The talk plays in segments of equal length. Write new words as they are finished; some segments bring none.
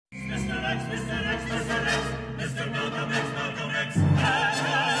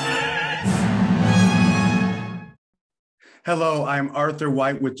Hello, I'm Arthur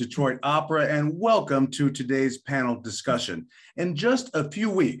White with Detroit Opera, and welcome to today's panel discussion. In just a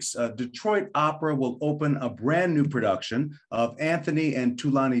few weeks, Detroit Opera will open a brand new production of Anthony and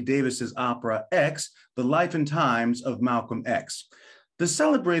Tulani Davis's opera X, The Life and Times of Malcolm X. The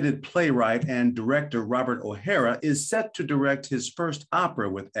celebrated playwright and director Robert O'Hara is set to direct his first opera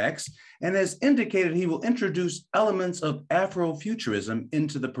with X and has indicated he will introduce elements of Afrofuturism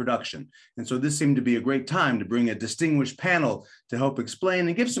into the production. And so this seemed to be a great time to bring a distinguished panel to help explain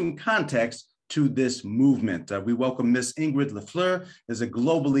and give some context to this movement. We welcome Ms. Ingrid LaFleur as a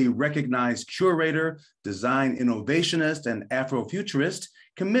globally recognized curator, design innovationist, and Afrofuturist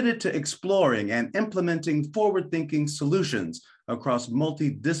committed to exploring and implementing forward-thinking solutions across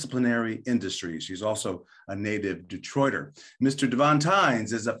multidisciplinary industries. She's also a native Detroiter. Mr. Davóne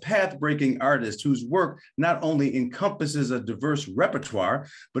Tines is a path-breaking artist whose work not only encompasses a diverse repertoire,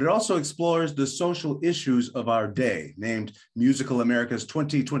 but it also explores the social issues of our day. Named Musical America's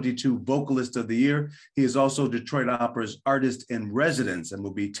 2022 Vocalist of the Year, he is also Detroit Opera's Artist in Residence and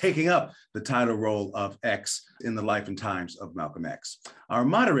will be taking up the title role of X in the Life and Times of Malcolm X. Our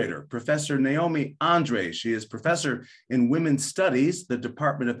moderator, Professor Naomi Andre. She is professor in Women's Studies, the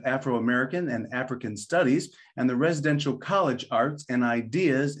Department of Afro-American and African Studies, and the Residential College Arts and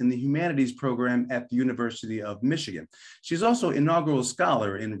Ideas in the Humanities program at the University of Michigan. She's also inaugural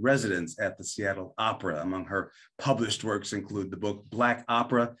scholar in residence at the Seattle Opera. Among her published works include the book Black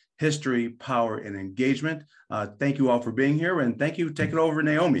Opera, History, Power, and Engagement. Thank you all for being here, and thank you. Take it over,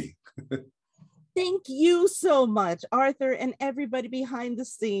 Naomi. Thank you so much, Arthur, and everybody behind the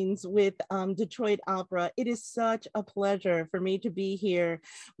scenes with Detroit Opera. It is such a pleasure for me to be here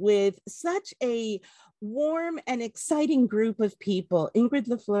with such a warm and exciting group of people, Ingrid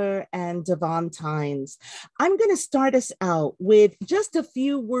LaFleur and Davóne Tines. I'm going to start us out with just a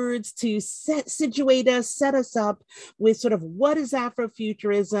few words to situate us, set us up with sort of what is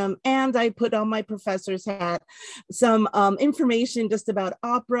Afrofuturism, and I put on my professor's hat some information just about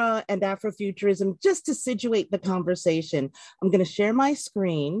opera and Afrofuturism, just to situate the conversation. I'm going to share my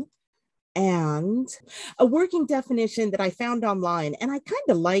screen. And a working definition that I found online, and I kind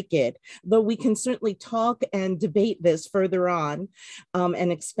of like it, though we can certainly talk and debate this further on and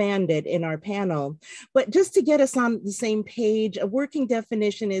expand it in our panel. But just to get us on the same page, a working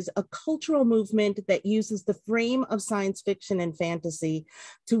definition is a cultural movement that uses the frame of science fiction and fantasy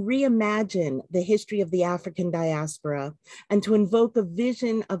to reimagine the history of the African diaspora and to invoke a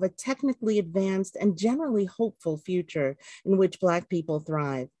vision of a technically advanced and generally hopeful future in which Black people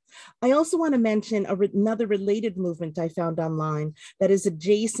thrive. I also want to mention another related movement I found online that is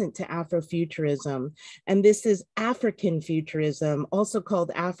adjacent to Afrofuturism, and this is African futurism, also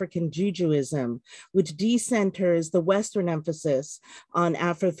called African Jujuism, which decenters the Western emphasis on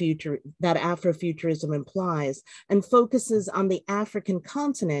that Afrofuturism implies and focuses on the African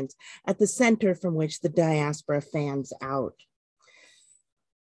continent at the center from which the diaspora fans out.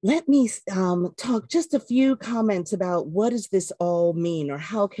 Let me talk just a few comments about what does this all mean, or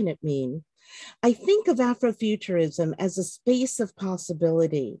how can it mean? I think of Afrofuturism as a space of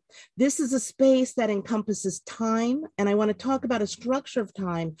possibility. This is a space that encompasses time, and I want to talk about a structure of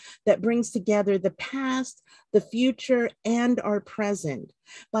time that brings together the past, the future, and our present.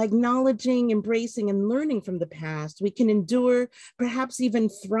 By acknowledging, embracing, and learning from the past, we can endure, perhaps even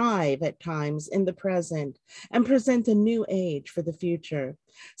thrive at times in the present, and present a new age for the future.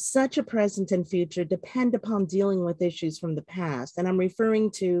 Such a present and future depend upon dealing with issues from the past, and I'm referring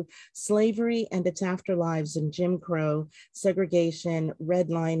to slavery and its afterlives in Jim Crow, segregation,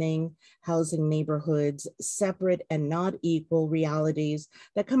 redlining, housing neighborhoods, separate and not equal realities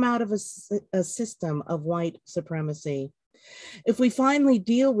that come out of a system of white supremacy. If we finally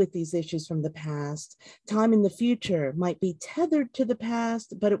deal with these issues from the past, time in the future might be tethered to the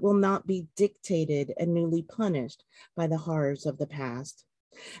past, but it will not be dictated and newly punished by the horrors of the past.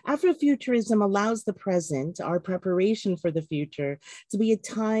 Afrofuturism allows the present, our preparation for the future, to be a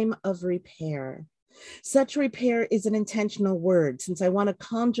time of repair. Such repair is an intentional word, since I want to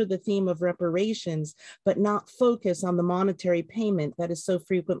conjure the theme of reparations, but not focus on the monetary payment that is so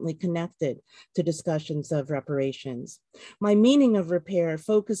frequently connected to discussions of reparations. My meaning of repair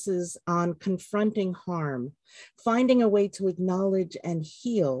focuses on confronting harm, finding a way to acknowledge and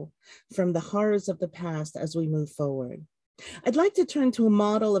heal from the horrors of the past as we move forward. I'd like to turn to a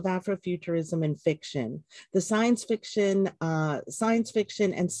model of Afrofuturism in fiction, the science fiction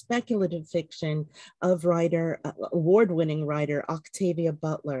and speculative fiction of award-winning writer Octavia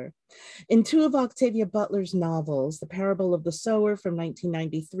Butler. In two of Octavia Butler's novels, The Parable of the Sower from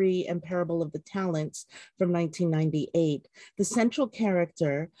 1993 and Parable of the Talents from 1998, the central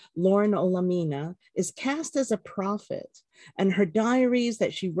character, Lauren Olamina, is cast as a prophet, and her diaries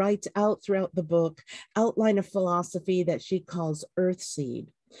that she writes out throughout the book outline a philosophy that she calls Earthseed.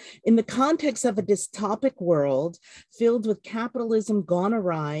 In the context of a dystopic world filled with capitalism gone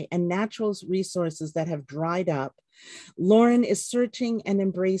awry and natural resources that have dried up, Lauren is searching and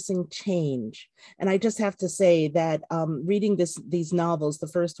embracing change. And I just have to say that reading these novels, the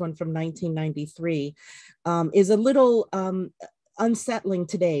first one from 1993, is a little unsettling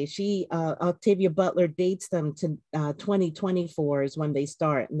today. Octavia Butler dates them to 2024 is when they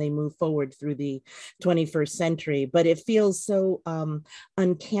start, and they move forward through the 21st century, but it feels so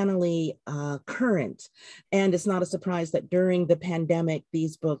uncannily current. And it's not a surprise that during the pandemic,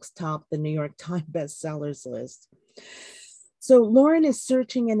 these books topped the New York Times bestsellers list. So Lauren is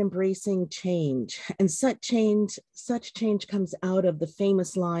searching and embracing change, and such change comes out of the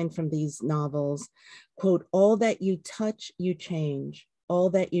famous line from these novels, quote, "All that you touch, you change. All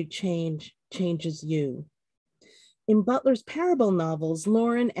that you change, changes you." In Butler's parable novels,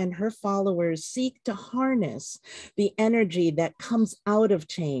 Lauren and her followers seek to harness the energy that comes out of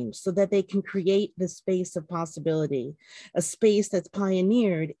change so that they can create the space of possibility, a space that's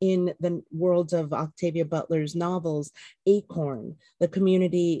pioneered in the worlds of Octavia Butler's novels, Acorn, the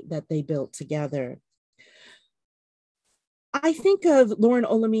community that they built together. I think of Lauren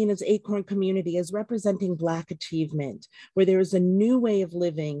Olamina's Acorn community as representing Black achievement, where there is a new way of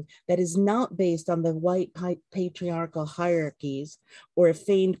living that is not based on the white patriarchal hierarchies or a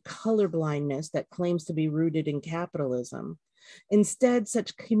feigned colorblindness that claims to be rooted in capitalism. Instead,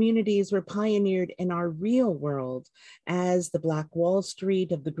 such communities were pioneered in our real world as the Black Wall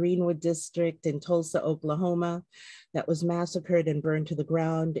Street of the Greenwood District in Tulsa, Oklahoma, that was massacred and burned to the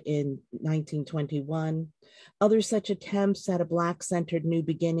ground in 1921. Other such attempts at a Black-centered new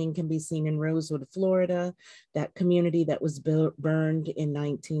beginning can be seen in Rosewood, Florida, that community that was burned in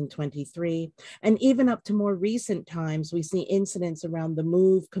 1923. And even up to more recent times, we see incidents around the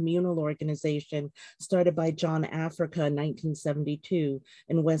MOVE communal organization started by John Africa in 1972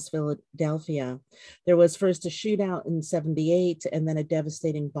 in West Philadelphia. There was first a shootout in 78 and then a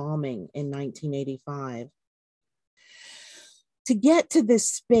devastating bombing in 1985. To get to this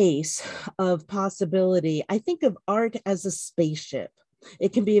space of possibility, I think of art as a spaceship.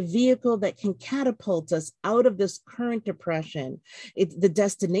 It can be a vehicle that can catapult us out of this current oppression. The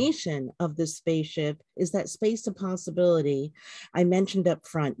destination of this spaceship is that space of possibility I mentioned up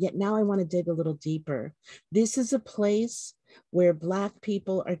front, yet now I want to dig a little deeper. This is a place where Black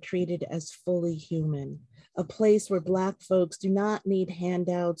people are treated as fully human, a place where Black folks do not need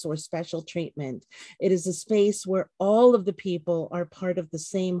handouts or special treatment. It is a space where all of the people are part of the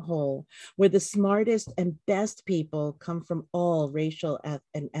same whole, where the smartest and best people come from all racial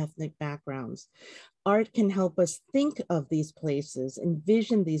and ethnic backgrounds. Art can help us think of these places,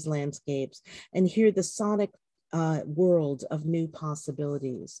 envision these landscapes, and hear the sonic world of new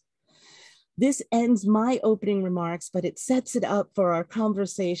possibilities. This ends my opening remarks, but it sets it up for our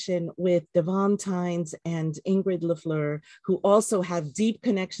conversation with Davóne Tines and Ingrid LaFleur, who also have deep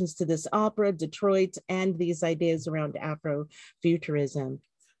connections to this opera, Detroit, and these ideas around Afrofuturism.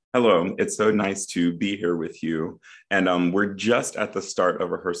 Hello, it's so nice to be here with you. And we're just at the start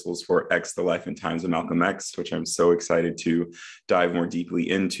of rehearsals for X, The Life and Times of Malcolm X, which I'm so excited to dive more deeply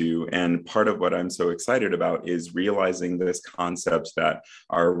into. And part of what I'm so excited about is realizing this concept that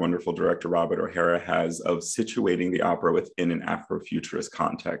our wonderful director, Robert O'Hara, has of situating the opera within an Afrofuturist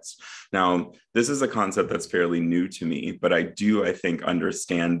context. Now, this is a concept that's fairly new to me, but I think,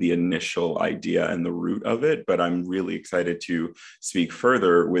 understand the initial idea and the root of it. But I'm really excited to speak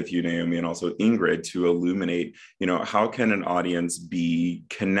further with you, Naomi, and also Ingrid, to illuminate, how can an audience be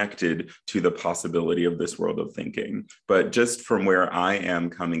connected to the possibility of this world of thinking? But just from where I am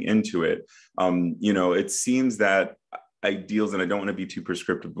coming into it, it seems that ideals, and I don't want to be too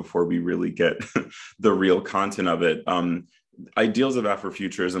prescriptive before we really get the real content of it, ideals of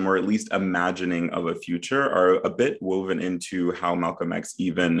Afrofuturism, or at least imagining of a future, are a bit woven into how Malcolm X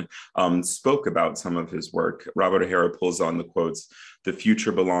even spoke about some of his work. Robert O'Hara pulls on the quotes the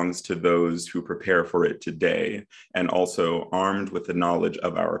future belongs to those who prepare for it today. And also, armed with the knowledge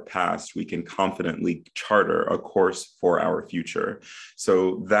of our past, we can confidently charter a course for our future.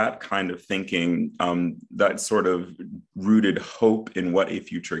 So that kind of thinking, that sort of rooted hope in what a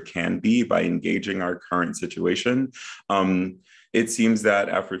future can be by engaging our current situation, it seems that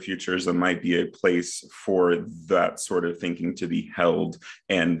Afrofuturism might be a place for that sort of thinking to be held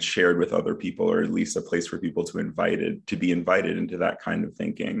and shared with other people, or at least a place for people to be invited into that kind of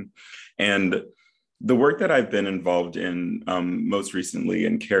thinking. And the work that I've been involved in most recently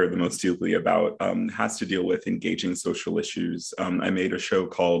and care the most deeply about has to deal with engaging social issues. I made a show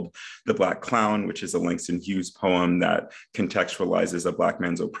called The Black Clown, which is a Langston Hughes poem that contextualizes a Black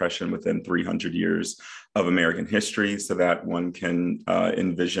man's oppression within 300 years of American history, so that one can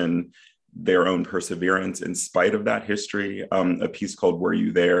envision their own perseverance in spite of that history. A piece called Were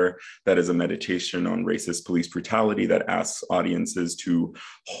You There? That is a meditation on racist police brutality that asks audiences to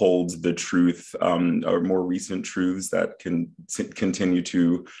hold the truth or more recent truths that can continue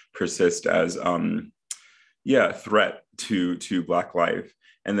to persist as threat to Black life.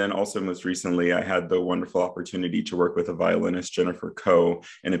 And then also most recently, I had the wonderful opportunity to work with a violinist, Jennifer Koh,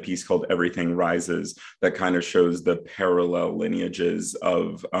 in a piece called Everything Rises that kind of shows the parallel lineages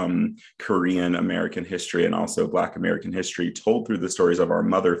of Korean American history and also Black American history told through the stories of our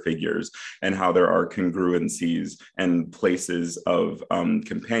mother figures, and how there are congruencies and places of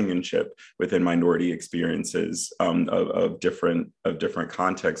companionship within minority experiences of different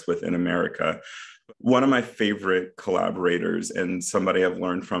contexts within America. One of my favorite collaborators and somebody I've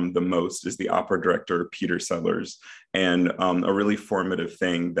learned from the most is the opera director, Peter Sellers. And a really formative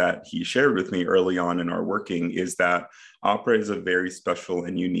thing that he shared with me early on in our working is that opera is a very special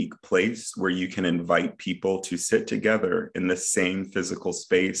and unique place where you can invite people to sit together in the same physical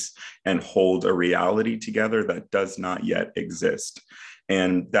space and hold a reality together that does not yet exist.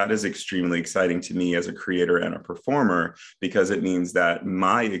 And that is extremely exciting to me as a creator and a performer, because it means that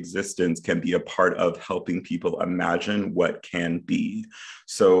my existence can be a part of helping people imagine what can be.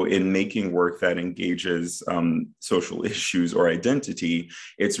 So in making work that engages social issues or identity,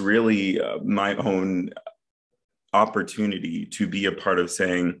 it's really my own opportunity to be a part of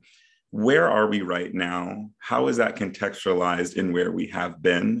saying, where are we right now? How is that contextualized in where we have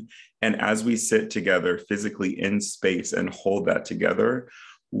been? And as we sit together physically in space and hold that together,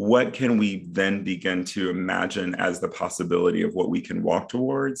 what can we then begin to imagine as the possibility of what we can walk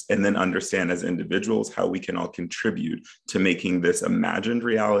towards, and then understand as individuals how we can all contribute to making this imagined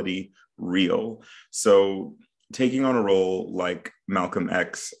reality real? So taking on a role like Malcolm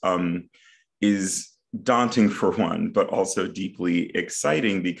X is daunting for one, but also deeply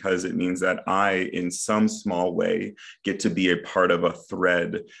exciting, because it means that I, in some small way, get to be a part of a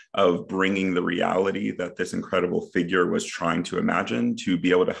thread of bringing the reality that this incredible figure was trying to imagine, to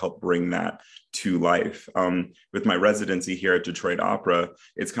be able to help bring that to life. With my residency here at Detroit Opera,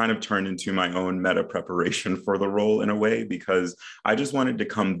 it's kind of turned into my own meta preparation for the role in a way, because I just wanted to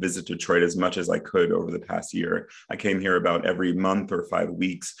come visit Detroit as much as I could over the past year. I came here about every month or 5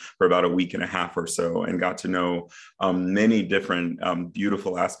 weeks for about a week and a half or so, and got to know many different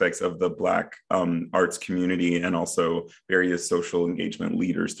beautiful aspects of the Black arts community, and also various social engagement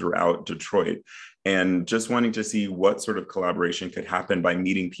leaders throughout Detroit. And just wanting to see what sort of collaboration could happen by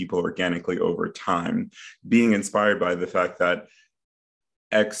meeting people organically over time, being inspired by the fact that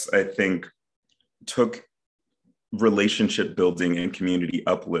X, I think, took relationship building and community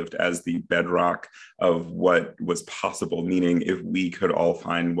uplift as the bedrock of what was possible, meaning if we could all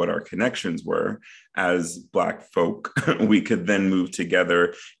find what our connections were as Black folk, we could then move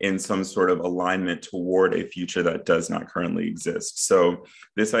together in some sort of alignment toward a future that does not currently exist. So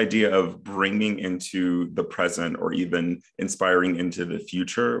this idea of bringing into the present, or even inspiring into the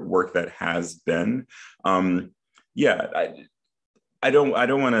future, work that has been, I don't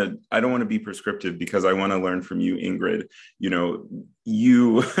want to be prescriptive, because I want to learn from you, Ingrid. You know,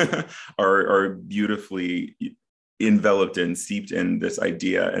 you are beautifully enveloped and steeped in this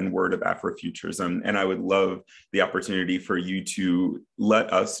idea and word of Afrofuturism. And I would love the opportunity for you to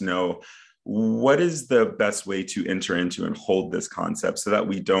let us know, what is the best way to enter into and hold this concept, so that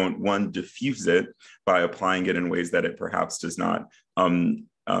we don't, one, diffuse it by applying it in ways that it perhaps does not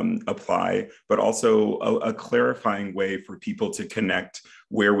apply, but also a clarifying way for people to connect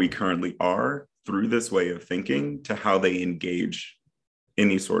where we currently are through this way of thinking to how they engage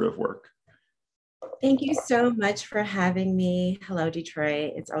any sort of work. Thank you so much for having me. Hello,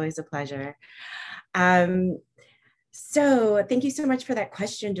 Detroit. It's always a pleasure. So thank you so much for that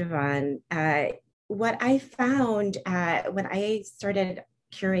question, Davóne. What I found when I started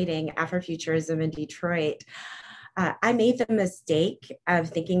curating Afrofuturism in Detroit, I made the mistake of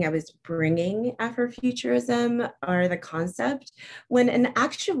thinking I was bringing Afrofuturism or the concept, when in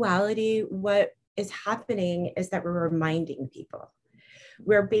actuality, what is happening is that we're reminding people.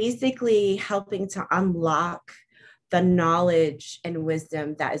 We're basically helping to unlock the knowledge and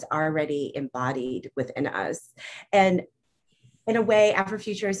wisdom that is already embodied within us. And in a way,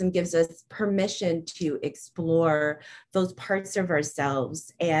 Afrofuturism gives us permission to explore those parts of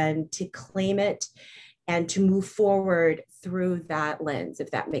ourselves and to claim it and to move forward through that lens,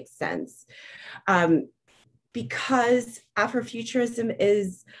 if that makes sense. Because Afrofuturism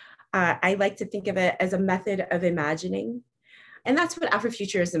is, I like to think of it as a method of imagining. And that's what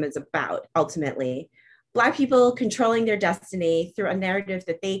Afrofuturism is about, ultimately. Black people controlling their destiny through a narrative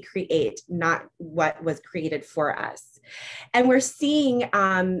that they create, not what was created for us. And we're seeing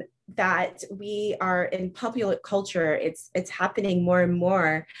that we are in popular culture, it's happening more and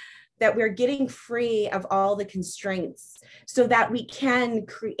more, that we're getting free of all the constraints so that we can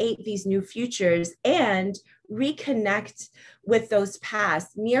create these new futures and reconnect with those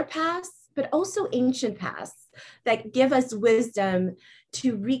past, near past, but also ancient pasts that give us wisdom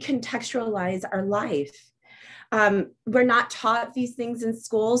to recontextualize our life. We're not taught these things in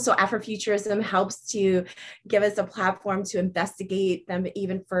school, so Afrofuturism helps to give us a platform to investigate them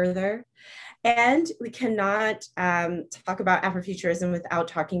even further. And we cannot talk about Afrofuturism without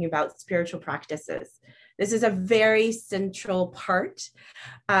talking about spiritual practices. This is a very central part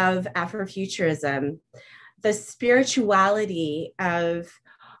of Afrofuturism. The spirituality of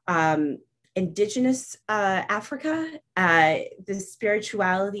Indigenous Africa, the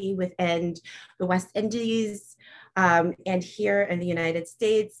spirituality within the West Indies, and here in the United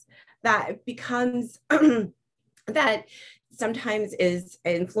States, that becomes, that sometimes is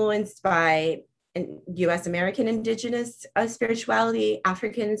influenced by US American Indigenous spirituality,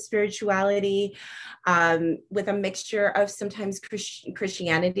 African spirituality, with a mixture of sometimes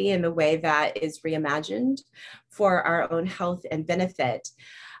Christianity in the way that is reimagined for our own health and benefit.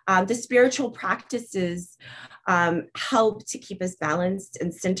 The spiritual practices help to keep us balanced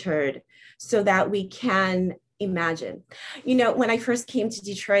and centered so that we can imagine. You know, when I first came to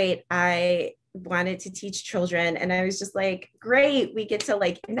Detroit, I wanted to teach children, and I was just like, great, we get to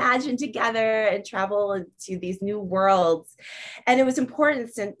like imagine together and travel to these new worlds. And it was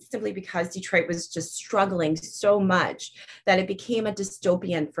important simply because Detroit was just struggling so much that it became a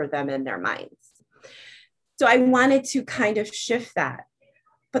dystopian for them in their minds. So I wanted to kind of shift that.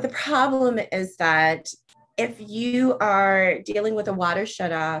 But the problem is that if you are dealing with a water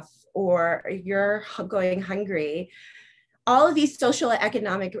shutoff or you're going hungry, all of these social and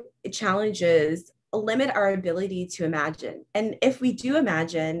economic challenges limit our ability to imagine. And if we do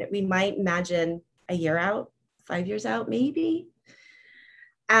imagine, we might imagine a year out, 5 years out, maybe.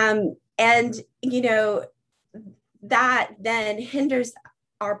 And, you know, that then hinders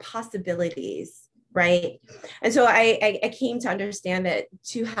our possibilities. Right. And so I came to understand that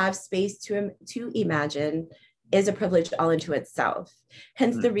to have space to imagine is a privilege all into itself.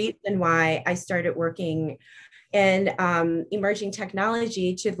 Hence the reason why I started working in emerging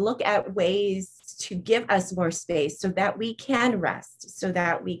technology to look at ways to give us more space so that we can rest, so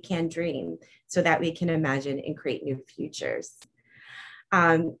that we can dream, so that we can imagine and create new futures.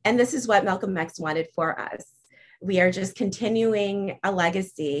 And this is what Malcolm X wanted for us. We are just continuing a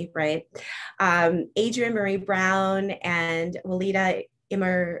legacy, right? Adrienne Marie Brown and Walida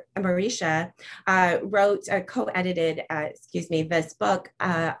Imarisha co-edited, this book,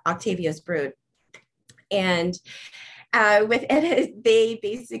 Octavia's Brood. And within it, they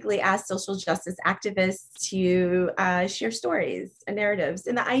basically asked social justice activists to share stories and narratives.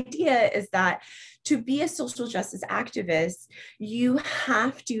 And the idea is that to be a social justice activist, you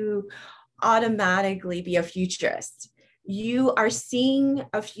have to automatically be a futurist. You are seeing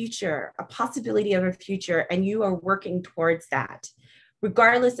a future, a possibility of a future, and you are working towards that.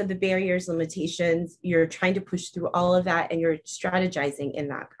 Regardless of the barriers, limitations, you're trying to push through all of that and you're strategizing in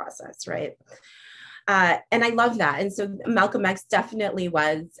that process, right? And I love that. And so Malcolm X definitely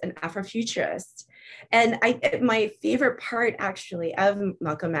was an Afrofuturist. And my favorite part actually of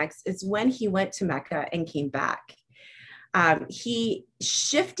Malcolm X is when he went to Mecca and came back. He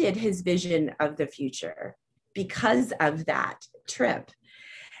shifted his vision of the future because of that trip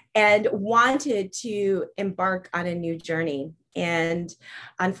and wanted to embark on a new journey. And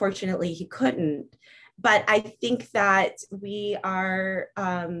unfortunately, he couldn't. But I think that we are,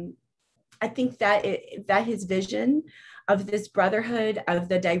 I think that that his vision of this brotherhood, of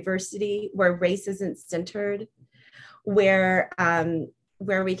the diversity, where race isn't centered, where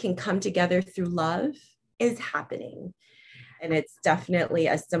we can come together through love, is happening. And it's definitely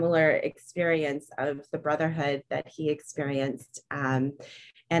a similar experience of the brotherhood that he experienced. And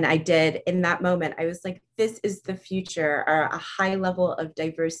I did, in that moment, I was like, this is the future, or a high level of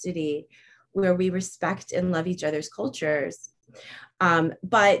diversity where we respect and love each other's cultures.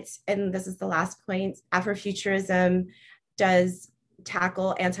 But, and this is the last point, Afrofuturism does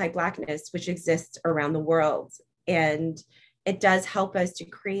tackle anti-Blackness, which exists around the world. And it does help us to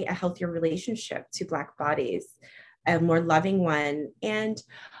create a healthier relationship to Black bodies, a more loving one, and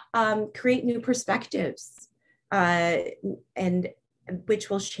create new perspectives, and which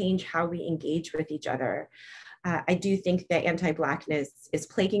will change how we engage with each other. I do think that anti-Blackness is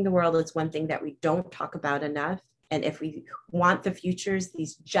plaguing the world. It's one thing that we don't talk about enough. And if we want the futures,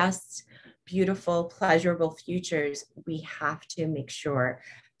 these just, beautiful, pleasurable futures, we have to make sure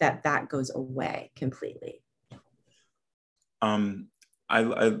that that goes away completely.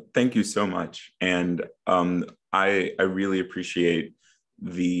 I thank you so much. And I really appreciate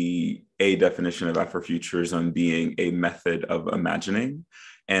the definition of Afrofuturism being a method of imagining.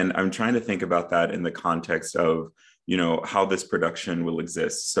 And I'm trying to think about that in the context of, you know, how this production will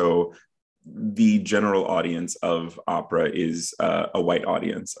exist. So the general audience of opera is a white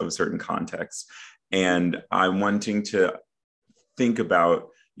audience of a certain context. And I'm wanting to think about,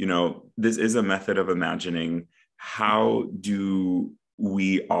 you know, this is a method of imagining. How do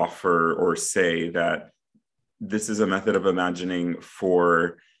we offer or say that this is a method of imagining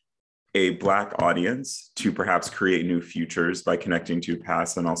for a Black audience to perhaps create new futures by connecting to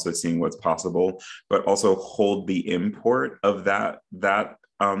past and also seeing what's possible, but also hold the import of that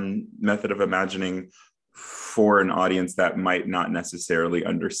method of imagining for an audience that might not necessarily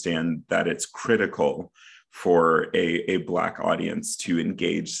understand that it's critical for a Black audience to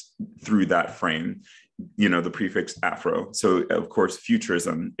engage through that frame, you know, the prefix Afro. So of course,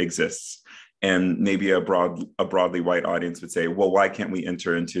 futurism exists. And maybe a broadly white audience would say, well, why can't we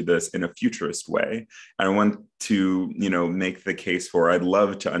enter into this in a futurist way? And I want to, you know, make the case for, I'd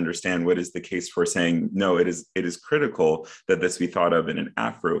love to understand what is the case for saying, no, it is critical that this be thought of in an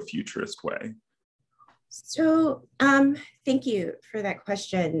Afrofuturist way. So thank you for that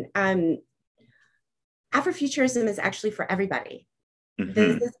question. Afrofuturism is actually for everybody. Mm-hmm.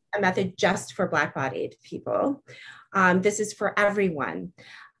 This is a method just for Black-bodied people. This is for everyone.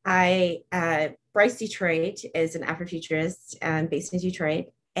 Bryce Detroit is an Afrofuturist based in Detroit,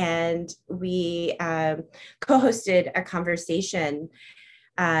 and we co-hosted a conversation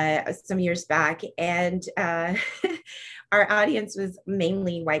some years back, and our audience was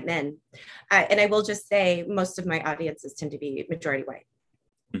mainly white men. And I will just say most of my audiences tend to be majority white.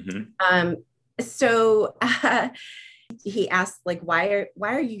 Mm-hmm. So he asked, like, why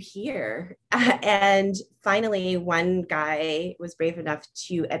are you here? And finally, one guy was brave enough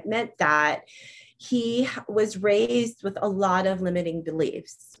to admit that he was raised with a lot of limiting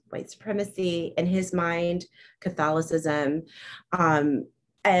beliefs, white supremacy, in his mind, Catholicism,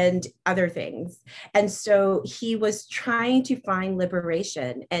 and other things. And so he was trying to find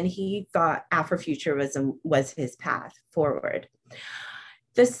liberation, and he thought Afrofuturism was his path forward.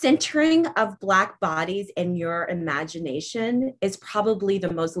 The centering of Black bodies in your imagination is probably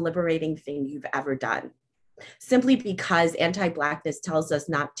the most liberating thing you've ever done, simply because anti-Blackness tells us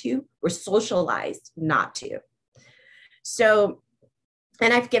not to. We're socialized not to. So,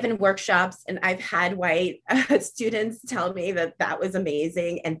 and I've given workshops, and I've had white students tell me that that was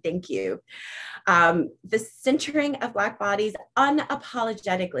amazing, and thank you. The centering of Black bodies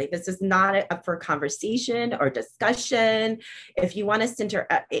unapologetically. This is not up for conversation or discussion. If you want to center,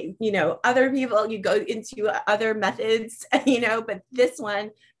 you know, other people, you go into other methods, you know, but this one,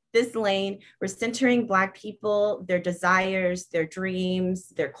 this lane, we're centering Black people, their desires, their dreams,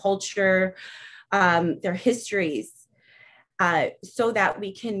 their culture, their histories, so that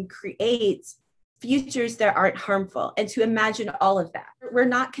we can create futures that aren't harmful, and to imagine all of that. We're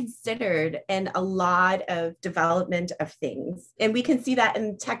not considered in a lot of development of things. And we can see that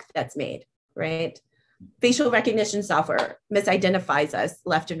in tech that's made, right? Facial recognition software misidentifies us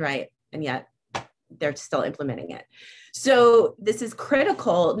left and right, and yet they're still implementing it. So this is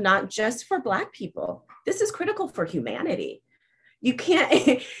critical, not just for Black people. This is critical for humanity. You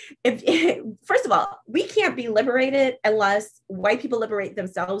can't, first of all, we can't be liberated unless white people liberate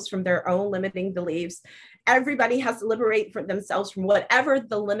themselves from their own limiting beliefs. Everybody has to liberate for themselves from whatever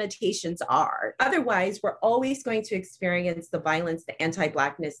the limitations are. Otherwise, we're always going to experience the violence, the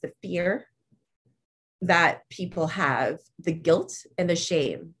anti-Blackness, the fear that people have, the guilt and the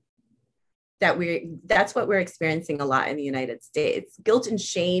shame that's what we're experiencing a lot in the United States. Guilt and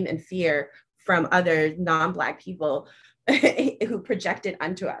shame and fear from other non-Black people who project it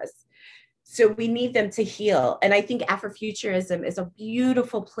onto us. So we need them to heal. And I think Afrofuturism is a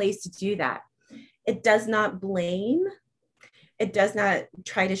beautiful place to do that. It does not blame. It does not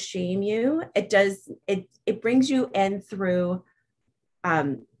try to shame you. It brings you in through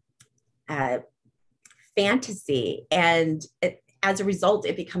fantasy, and as a result,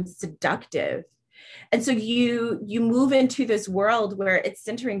 it becomes seductive. And so you move into this world where it's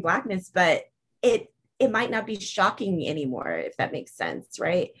centering Blackness, but it might not be shocking anymore, if that makes sense,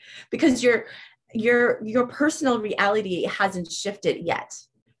 right? Because your personal reality hasn't shifted yet,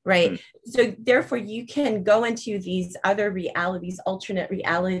 right? So therefore, you can go into these other realities, alternate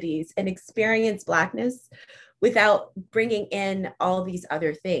realities, and experience Blackness without bringing in all these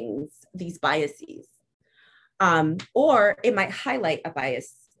other things, these biases. Or it might highlight a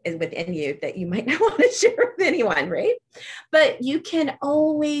bias within you that you might not want to share with anyone, right? But you can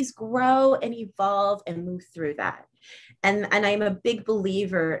always grow and evolve and move through that. And I'm a big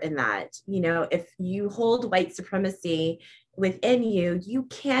believer in that. You know, if you hold white supremacy within you, you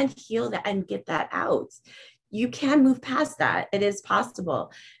can heal that and get that out. You can move past that. It is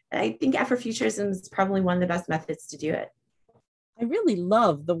possible. And I think Afrofuturism is probably one of the best methods to do it. I really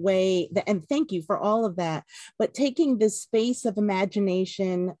love the way that, and thank you for all of that, but taking this space of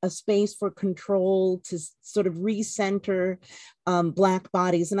imagination, a space for control to sort of recenter Black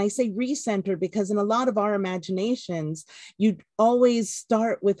bodies. And I say recenter because in a lot of our imaginations, you always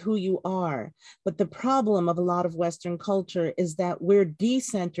start with who you are. But the problem of a lot of Western culture is that we're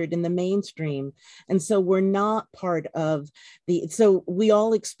decentered in the mainstream. And so we're not part of so we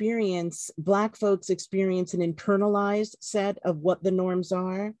all Black folks experience an internalized set of what the norms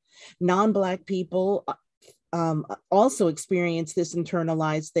are. Non-Black people also experience this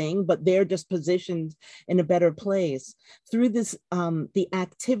internalized thing, but they're just positioned in a better place through this, the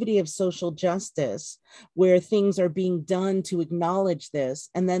activity of social justice, where things are being done to acknowledge this.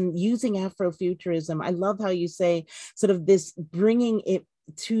 And then using Afrofuturism, I love how you say sort of this bringing it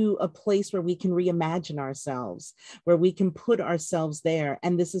to a place where we can reimagine ourselves, where we can put ourselves there.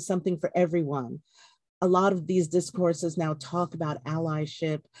 And this is something for everyone. A lot of these discourses now talk about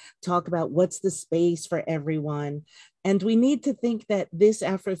allyship, talk about what's the space for everyone. And we need to think that this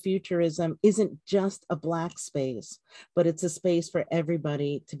Afrofuturism isn't just a Black space, but it's a space for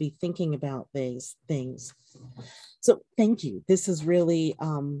everybody to be thinking about these things. So thank you. This is really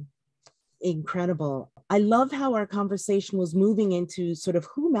incredible. I love how our conversation was moving into sort of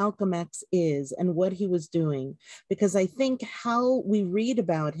who Malcolm X is and what he was doing, because I think how we read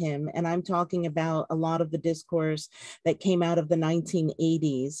about him, and I'm talking about a lot of the discourse that came out of the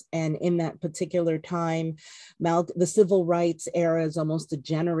 1980s, and in that particular time, the civil rights era is almost a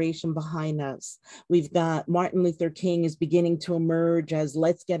generation behind us. We've got Martin Luther King is beginning to emerge as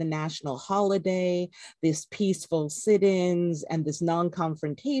let's get a national holiday, this peaceful sit-ins and this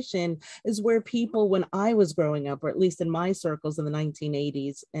non-confrontation is where people, when I was growing up, or at least in my circles in the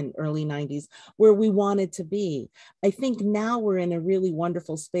 1980s and early 90s, where we wanted to be. I think now we're in a really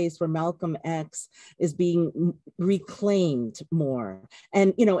wonderful space where Malcolm X is being reclaimed more.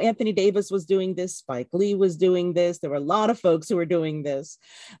 And, you know, Anthony Davis was doing this, Spike Lee was doing this. There were a lot of folks who were doing this.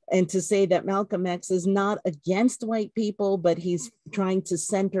 And to say that Malcolm X is not against white people, but he's trying to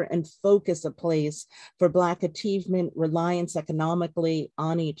center and focus a place for Black achievement, reliance economically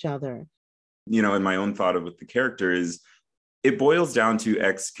on each other. You know, in my own thought of with the character is it boils down to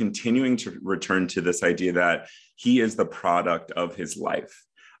X continuing to return to this idea that he is the product of his life.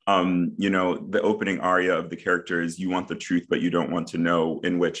 You know, the opening aria of the character is you want the truth, but you don't want to know,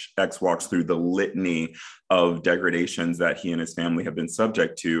 in which X walks through the litany of degradations that he and his family have been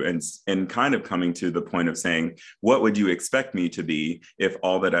subject to, and kind of coming to the point of saying, what would you expect me to be if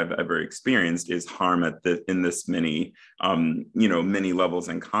all that I've ever experienced is harm in this many, you know, many levels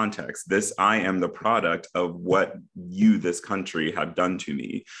and contexts. I am the product of what you, this country, have done to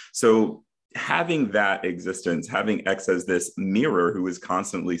me. So having that existence, having X as this mirror who is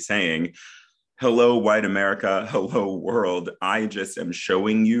constantly saying, hello, white America, hello, world, I just am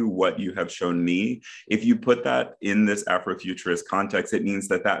showing you what you have shown me. If you put that in this Afrofuturist context, it means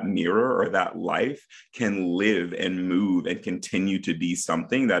that that mirror or that life can live and move and continue to be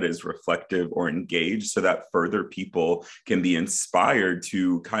something that is reflective or engaged, so that further people can be inspired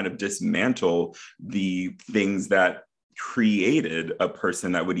to kind of dismantle the things that created a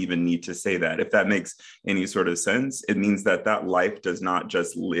person that would even need to say that. If that makes any sort of sense, it means that that life does not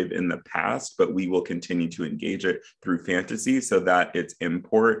just live in the past, but we will continue to engage it through fantasy so that its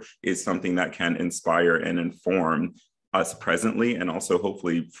import is something that can inspire and inform us presently and also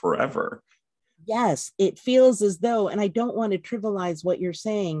hopefully forever. Yes, it feels as though, and I don't want to trivialize what you're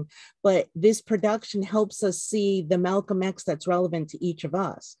saying, but this production helps us see the Malcolm X that's relevant to each of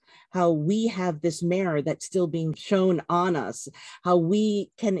us, how we have this mirror that's still being shown on us, how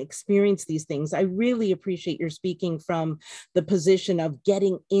we can experience these things. I really appreciate your speaking from the position of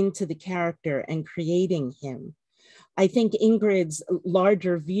getting into the character and creating him. I think Ingrid's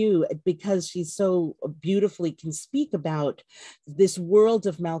larger view, because she's so beautifully can speak about this world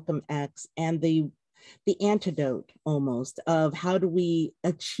of Malcolm X and the antidote almost of how do we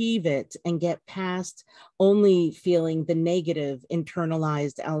achieve it and get past only feeling the negative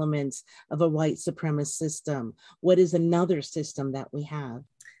internalized elements of a white supremacist system. What is another system that we have?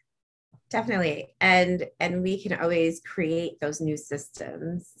 Definitely. And we can always create those new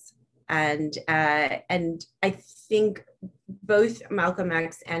systems. And I think both Malcolm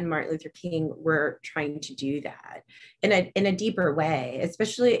X and Martin Luther King were trying to do that in a deeper way,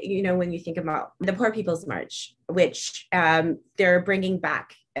 especially, you know, when you think about the Poor People's March, which they're bringing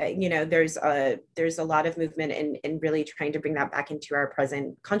back. You know, there's a lot of movement in really trying to bring that back into our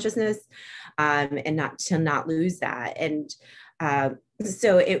present consciousness, and not lose that. And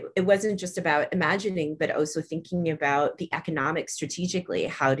so it wasn't just about imagining, but also thinking about the economics strategically.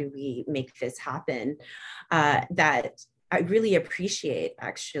 How do we make this happen? That I really appreciate,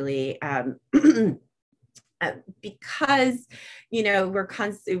 actually, because, you know,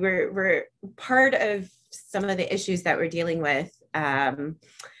 we're part of some of the issues that we're dealing with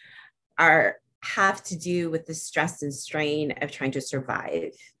have to do with the stress and strain of trying to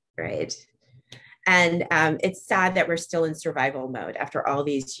survive, right? And it's sad that we're still in survival mode after all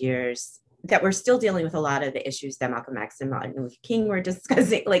these years, that we're still dealing with a lot of the issues that Malcolm X and Martin Luther King were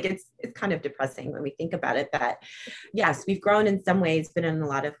discussing. Like, it's kind of depressing when we think about it, that yes, we've grown in some ways, but in a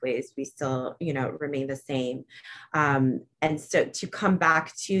lot of ways we still, you know, remain the same. And so to come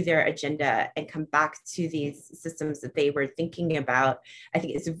back to their agenda and come back to these systems that they were thinking about, I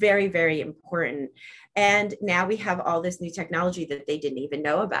think is very, very important. And now we have all this new technology that they didn't even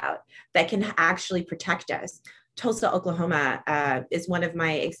know about that can actually protect us. Tulsa, Oklahoma is one of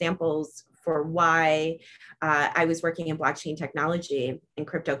my examples for why I was working in blockchain technology and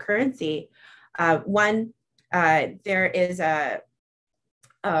cryptocurrency. There is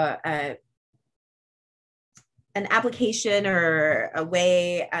an application or a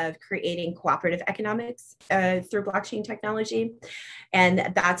way of creating cooperative economics through blockchain technology.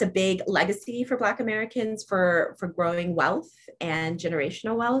 And that's a big legacy for Black Americans for growing wealth and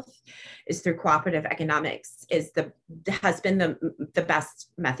generational wealth, is through cooperative economics, has been the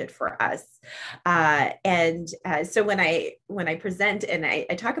best method for us. So when I present and I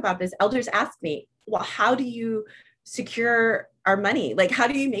talk about this, elders ask me, well, how do you secure our money? Like, how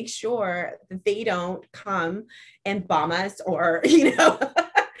do you make sure that they don't come and bomb us or, you know,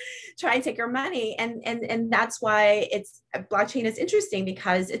 try and take our money? And that's why blockchain is interesting,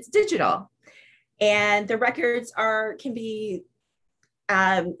 because it's digital and the records can be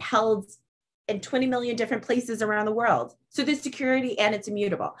held in 20 million different places around the world. So the security, and it's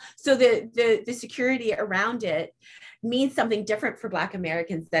immutable. So the security around it means something different for Black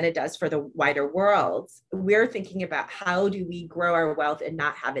Americans than it does for the wider world. We're thinking about how do we grow our wealth and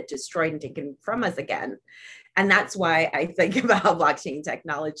not have it destroyed and taken from us again. And that's why I think about blockchain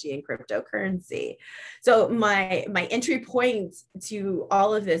technology and cryptocurrency. So my entry point to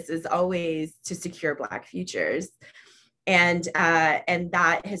all of this is always to secure Black futures. And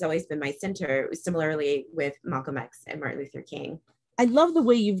that has always been my center, similarly with Malcolm X and Martin Luther King. I love the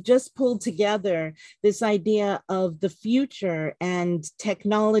way you've just pulled together this idea of the future and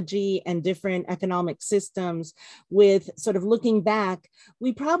technology and different economic systems with sort of looking back.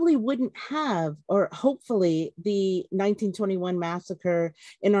 We probably wouldn't have, or hopefully, the 1921 massacre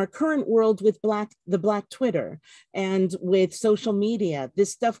in our current world with the Black Twitter and with social media.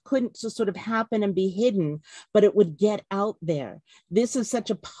 This stuff couldn't just sort of happen and be hidden, but it would get out there. This is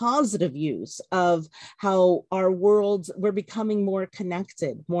such a positive use of how our worlds, we're becoming more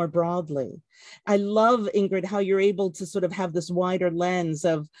connected more broadly. I love, Ingrid, how you're able to sort of have this wider lens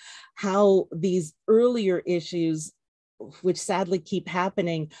of how these earlier issues, which sadly keep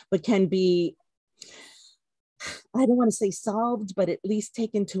happening, but can be, I don't want to say solved, but at least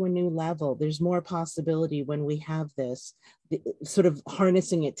taken to a new level. There's more possibility when we have this, sort of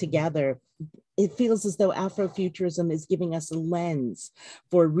harnessing it together. It feels as though Afrofuturism is giving us a lens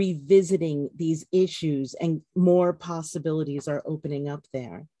for revisiting these issues, and more possibilities are opening up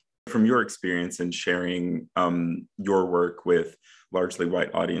there. From your experience in sharing your work with largely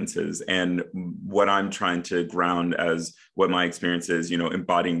white audiences, and what I'm trying to ground as what my experience is, you know,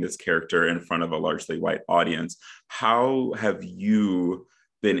 embodying this character in front of a largely white audience, how have you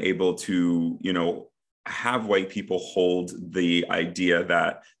been able to, have white people hold the idea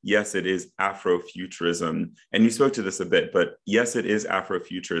that, yes, it is Afrofuturism. And you spoke to this a bit, but yes, it is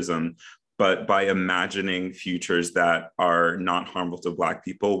Afrofuturism. But by imagining futures that are not harmful to Black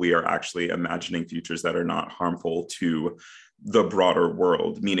people, we are actually imagining futures that are not harmful to the broader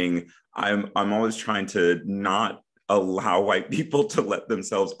world. Meaning, I'm always trying to not allow white people to let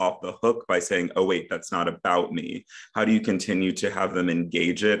themselves off the hook by saying, oh, wait, that's not about me. How do you continue to have them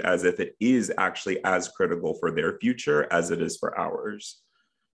engage it as if it is actually as critical for their future as it is for ours?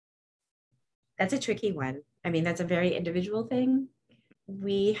 That's a tricky one. I mean, that's a very individual thing.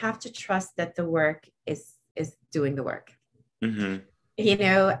 We have to trust that the work is doing the work. Mm-hmm.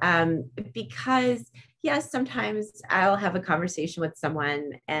 Because yes, sometimes I'll have a conversation with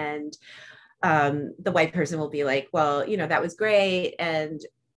someone and the white person will be like, well, that was great. And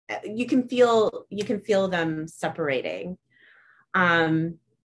you can feel them separating. For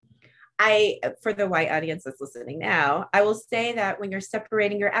the white audience that's listening now, I will say that when you're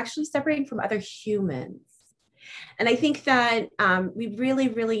separating, you're actually separating from other humans. And I think that we really,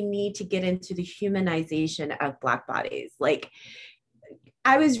 really need to get into the humanization of Black bodies. Like,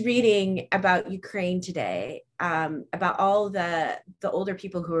 I was reading about Ukraine today, about all the older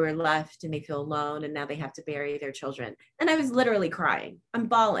people who are left and they feel alone and now they have to bury their children. And I was literally crying. I'm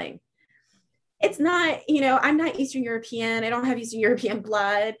bawling. It's not, I'm not Eastern European. I don't have Eastern European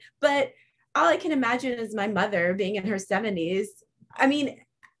blood, but all I can imagine is my mother being in her 70s. I mean,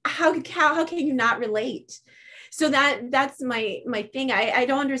 how can you not relate? So that's my thing. I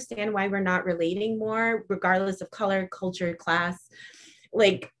don't understand why we're not relating more, regardless of color, culture, class.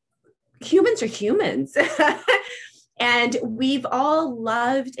 Like, humans are humans. And we've all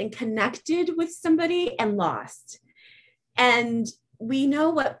loved and connected with somebody and lost. And we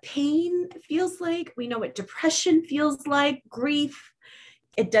know what pain feels like. We know what depression feels like, grief.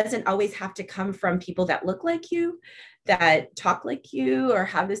 It doesn't always have to come from people that look like you, that talk like you, or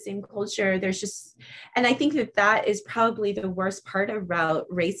have the same culture. And I think that is probably the worst part about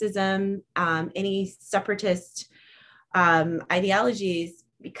racism, any separatist ideologies,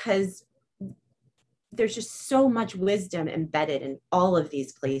 because there's just so much wisdom embedded in all of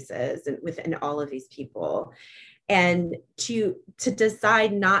these places and within all of these people. And to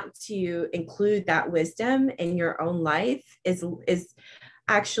decide not to include that wisdom in your own life is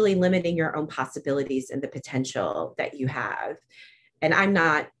actually limiting your own possibilities and the potential that you have. And I'm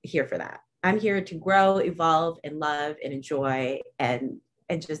not here for that. I'm here to grow, evolve, and love and enjoy and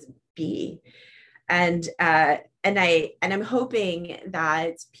just be. And I'm hoping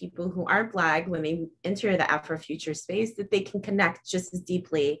that people who aren't Black, when they enter the Afrofuture space, that they can connect just as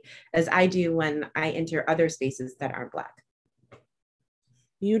deeply as I do when I enter other spaces that aren't Black.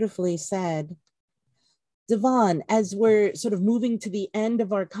 Beautifully said. Davóne, as we're sort of moving to the end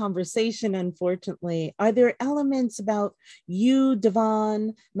of our conversation, unfortunately, are there elements about you,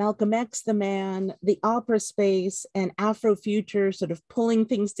 Davóne, Malcolm X the man, the opera space, and Afrofuture sort of pulling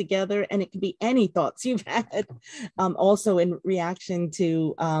things together? And it can be any thoughts you've had, also in reaction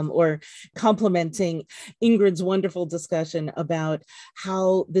to or complementing Ingrid's wonderful discussion about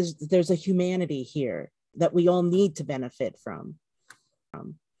how there's a humanity here that we all need to benefit from.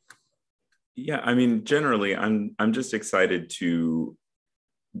 Yeah, I mean, generally, I'm just excited to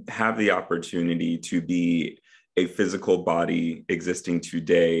have the opportunity to be a physical body existing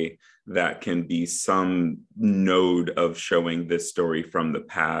today that can be some node of showing this story from the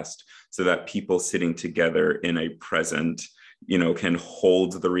past, so that people sitting together in a present, can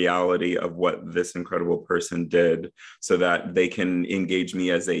hold the reality of what this incredible person did, so that they can engage me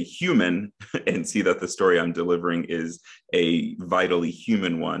as a human and see that the story I'm delivering is a vitally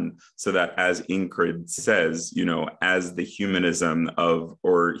human one. So that, as Ingrid says, as the humanism of,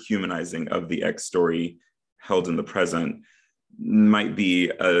 or humanizing of, the X story held in the present might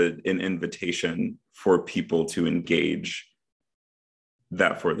be an invitation for people to engage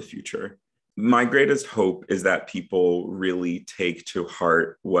that for the future. My greatest hope is that people really take to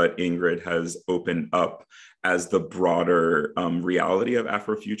heart what Ingrid has opened up as the broader reality of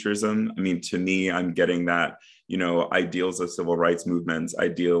Afrofuturism. I mean, to me, I'm getting that, ideals of civil rights movements,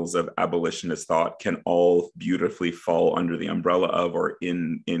 ideals of abolitionist thought can all beautifully fall under the umbrella of, or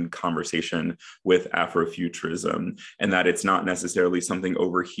in conversation with, Afrofuturism. And that it's not necessarily something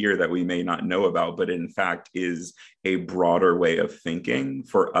over here that we may not know about, but in fact is a broader way of thinking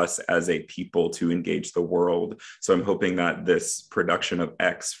for us as a people to engage the world. So I'm hoping that this production of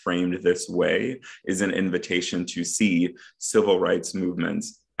X, framed this way, is an invitation to see civil rights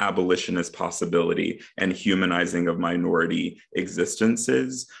movements, abolitionist possibility, and humanizing of minority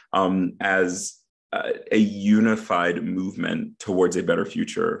existences as a unified movement towards a better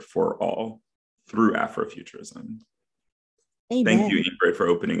future for all through Afrofuturism. Amen. Thank you, Ingrid, for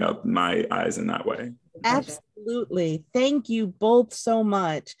opening up my eyes in that way. Absolutely. Thank you both so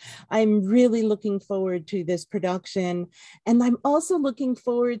much. I'm really looking forward to this production. And I'm also looking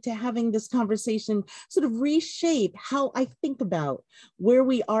forward to having this conversation sort of reshape how I think about where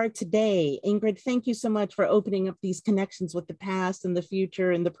we are today. Ingrid, thank you so much for opening up these connections with the past and the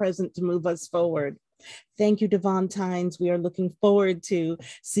future and the present to move us forward. Thank you, Davóne Tines. We are looking forward to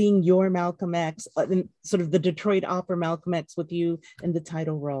seeing your Malcolm X, sort of the Detroit Opera Malcolm X with you in the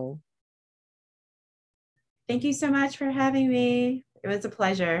title role. Thank you so much for having me. It was a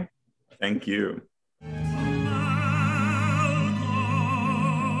pleasure. Thank you.